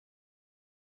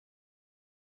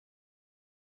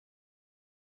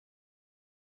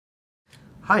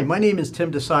Hi, my name is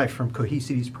Tim Desai from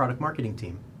Cohesity's product marketing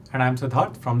team. And I'm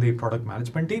Siddharth from the product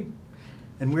management team.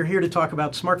 And we're here to talk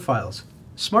about SmartFiles.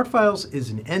 SmartFiles is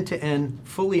an end-to-end,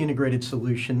 fully integrated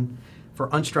solution for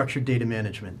unstructured data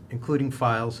management, including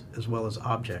files as well as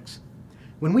objects.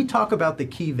 When we talk about the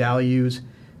key values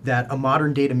that a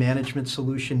modern data management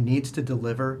solution needs to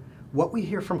deliver, what we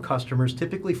hear from customers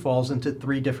typically falls into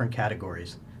three different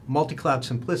categories: multi-cloud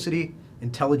simplicity,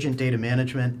 intelligent data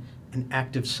management, and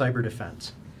active cyber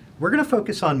defense. We're going to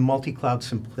focus on multi-cloud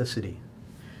simplicity.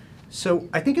 So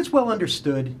I think it's well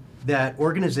understood that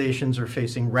organizations are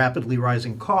facing rapidly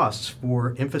rising costs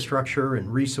for infrastructure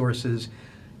and resources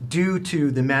due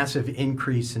to the massive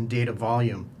increase in data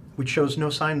volume, which shows no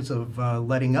signs of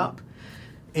letting up.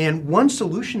 And one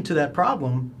solution to that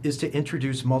problem is to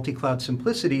introduce multi-cloud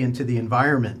simplicity into the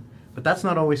environment, but that's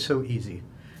not always so easy.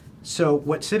 So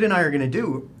what Sid and I are going to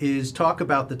do is talk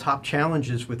about the top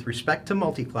challenges with respect to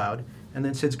multi-cloud, and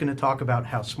then Sid's going to talk about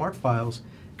how SmartFiles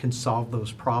can solve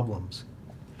those problems.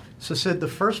 So Sid, the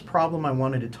first problem I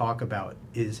wanted to talk about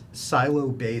is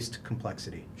silo-based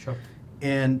complexity. Sure.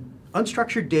 And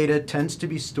unstructured data tends to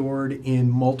be stored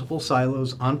in multiple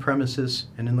silos on premises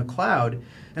and in the cloud,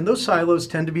 and those silos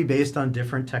tend to be based on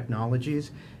different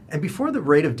technologies. And before the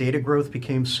rate of data growth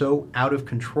became so out of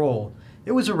control,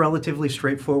 it was a relatively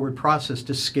straightforward process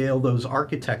to scale those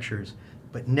architectures.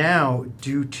 But now,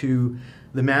 due to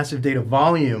the massive data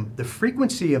volume, the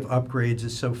frequency of upgrades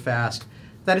is so fast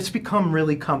that it's become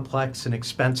really complex and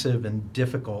expensive and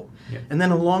difficult. Yeah. And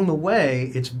then along the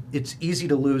way, it's easy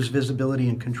to lose visibility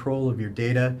and control of your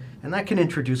data, and that can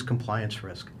introduce compliance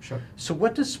risk. Sure. So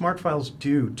what does SmartFiles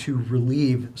do to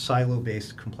relieve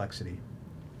silo-based complexity?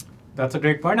 That's a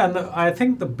great point. And I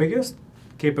think the biggest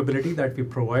capability that we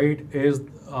provide is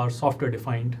our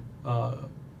software-defined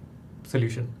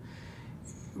solution.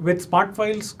 With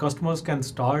SmartFiles, customers can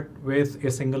start with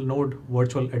a single node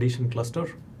virtual edition cluster,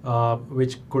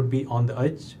 which could be on the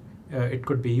edge. It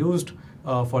could be used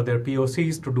for their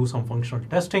POCs to do some functional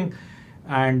testing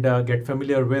and get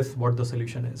familiar with what the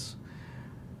solution is.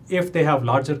 If they have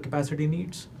larger capacity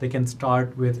needs, they can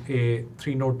start with a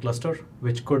 3-node cluster,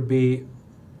 which could be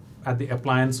at the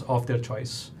appliance of their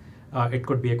choice. It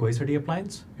could be a Cohesity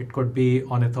appliance. It could be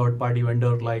on a third-party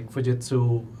vendor like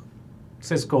Fujitsu,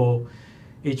 Cisco,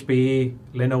 HPE,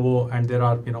 Lenovo, and there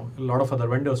are a lot of other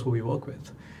vendors who we work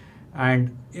with.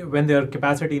 And when their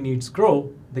capacity needs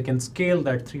grow, they can scale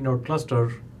that 3-node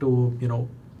cluster to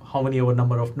how many ever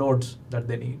number of nodes that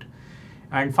they need.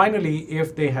 And finally,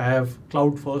 if they have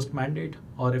cloud-first mandate,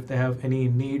 or if they have any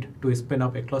need to spin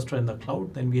up a cluster in the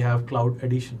cloud, then we have Cloud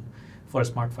Edition for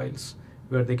SmartFiles,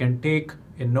 where they can take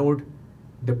a node,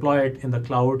 deploy it in the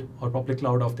cloud or public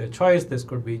cloud of their choice. This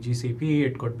could be GCP,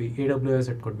 it could be AWS,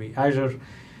 it could be Azure,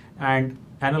 and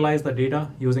analyze the data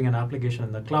using an application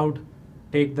in the cloud,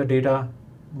 take the data,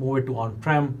 move it to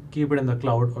on-prem, keep it in the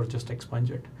cloud, or just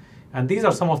expunge it. And these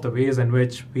are some of the ways in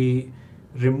which we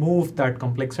remove that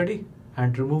complexity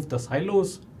and remove the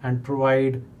silos and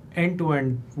provide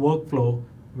end-to-end workflow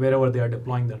wherever they are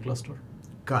deploying their cluster.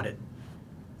 Got it.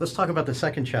 Let's talk about the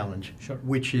second challenge, Sure.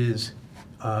 which is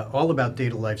all about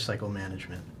data lifecycle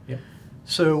management. Yeah.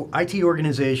 So IT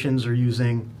organizations are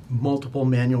using multiple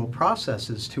manual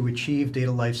processes to achieve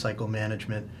data lifecycle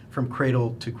management from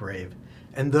cradle to grave.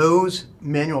 And those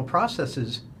manual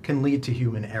processes can lead to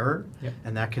human error, Yeah.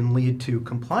 and that can lead to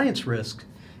compliance risks.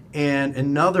 And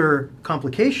another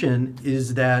complication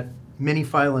is that many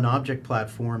file and object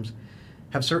platforms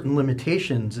have certain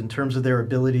limitations in terms of their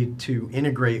ability to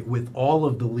integrate with all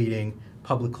of the leading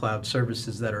public cloud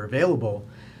services that are available.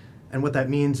 And what that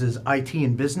means is IT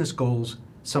and business goals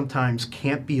sometimes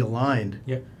can't be aligned.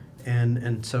 Yeah.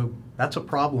 And so that's a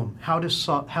problem. How does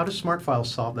SmartFiles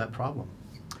solve that problem?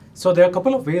 So there are a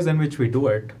couple of ways in which we do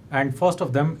it. And first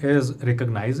of them is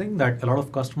recognizing that a lot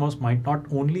of customers might not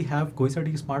only have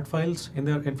Cohesity SmartFiles in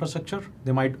their infrastructure,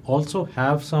 they might also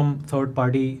have some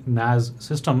third-party NAS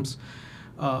systems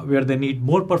where they need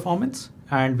more performance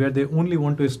and where they only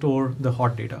want to store the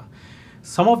hot data.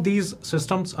 Some of these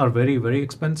systems are very, very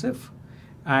expensive.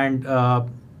 And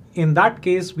in that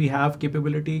case, we have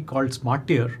capability called Smart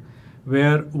Tier,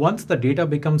 where once the data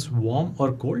becomes warm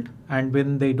or cold, and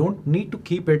when they don't need to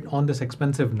keep it on this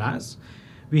expensive NAS,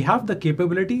 we have the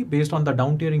capability based on the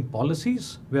down-tiering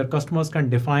policies where customers can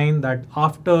define that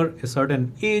after a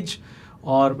certain age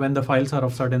or when the files are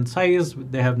of certain size,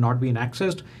 they have not been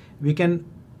accessed, we can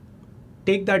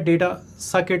take that data,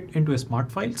 suck it into a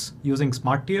SmartFiles using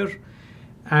Smart Tier,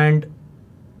 and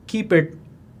keep it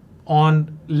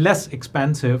on less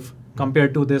expensive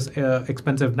compared to this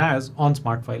expensive NAS on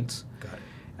SmartFiles. Got it.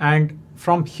 And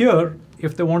from here,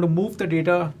 if they want to move the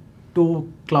data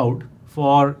to cloud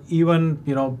for even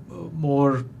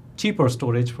more cheaper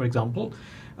storage, for example,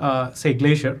 say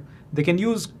Glacier, they can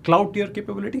use cloud tier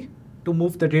capability to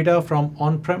move the data from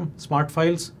on-prem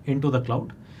SmartFiles into the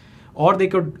cloud. Or they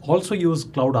could also use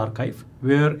Cloud Archive,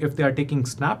 where if they are taking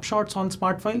snapshots on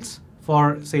SmartFiles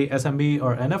for, say, SMB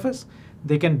or NFS,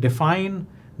 they can define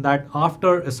that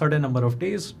after a certain number of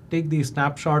days, take these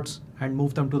snapshots and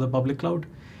move them to the public cloud.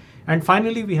 And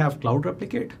finally, we have Cloud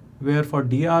Replicate, where for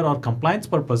DR or compliance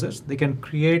purposes, they can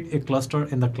create a cluster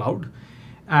in the cloud,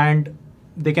 and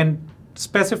they can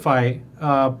specify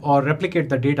or replicate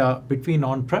the data between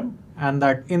on-prem and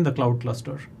that in the cloud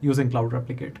cluster using Cloud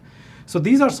Replicate. So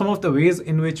these are some of the ways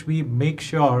in which we make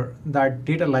sure that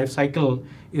data lifecycle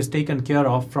is taken care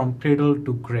of from cradle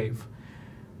to grave.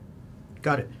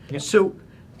 Got it. Yeah. So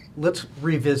let's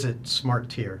revisit Smart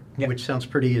Tier, Yeah. which sounds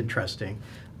pretty interesting.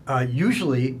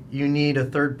 Usually, you need a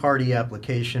third-party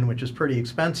application, which is pretty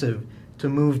expensive, to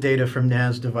move data from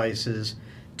NAS devices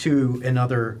to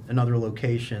another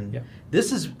location. Yeah.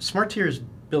 This is Smart Tier is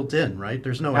built in, right?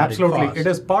 There's no added cost. Absolutely. It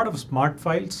is part of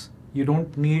SmartFiles. You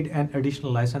don't need an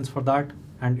additional license for that,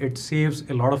 and it saves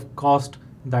a lot of cost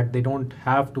that they don't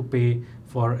have to pay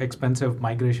for expensive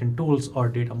migration tools or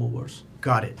data movers.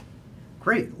 Got it.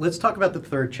 Great. Let's talk about the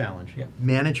third challenge, Yeah.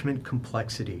 management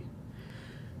complexity.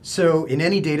 So in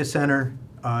any data center,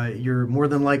 you're more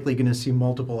than likely going to see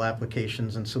multiple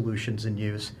applications and solutions in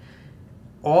use.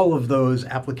 All of those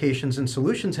applications and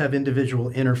solutions have individual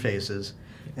interfaces,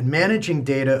 and managing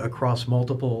data across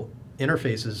multiple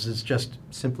interfaces is just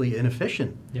simply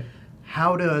inefficient. Yeah.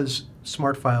 How does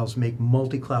SmartFiles make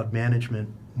multi-cloud management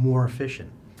more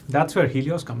efficient? That's where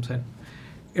Helios comes in.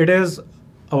 It is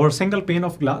our single pane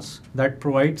of glass that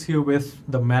provides you with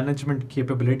the management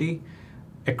capability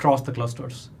across the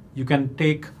clusters. You can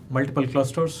take multiple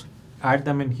clusters, add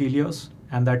them in Helios,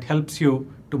 and that helps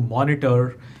you to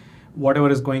monitor whatever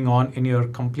is going on in your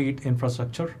complete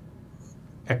infrastructure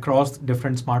across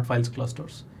different SmartFiles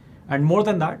clusters. And more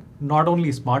than that, not only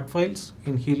SmartFiles,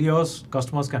 in Helios,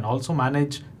 customers can also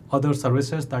manage other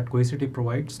services that Cohesity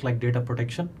provides, like data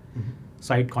protection,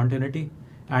 site continuity,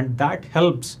 and that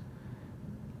helps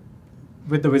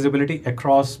with the visibility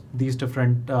across these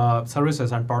different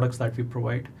services and products that we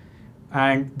provide.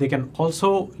 And they can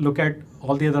also look at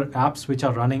all the other apps which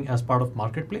are running as part of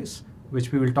Marketplace,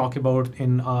 which we will talk about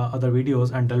in other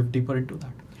videos and delve deeper into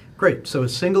that. Great. So a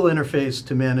single interface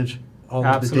to manage all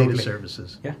of the Absolutely. data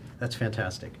services. Yeah. That's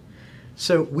fantastic.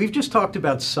 So we've just talked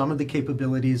about some of the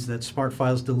capabilities that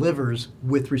SmartFiles delivers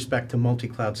with respect to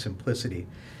multi-cloud simplicity.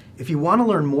 If you want to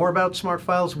learn more about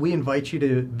SmartFiles, we invite you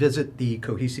to visit the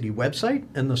Cohesity website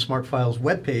and the SmartFiles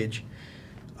webpage,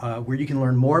 where you can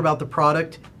learn more about the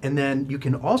product. And then you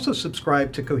can also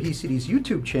subscribe to Cohesity's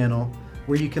YouTube channel,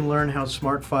 where you can learn how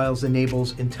SmartFiles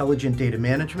enables intelligent data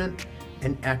management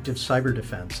and active cyber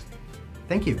defense.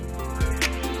 Thank you.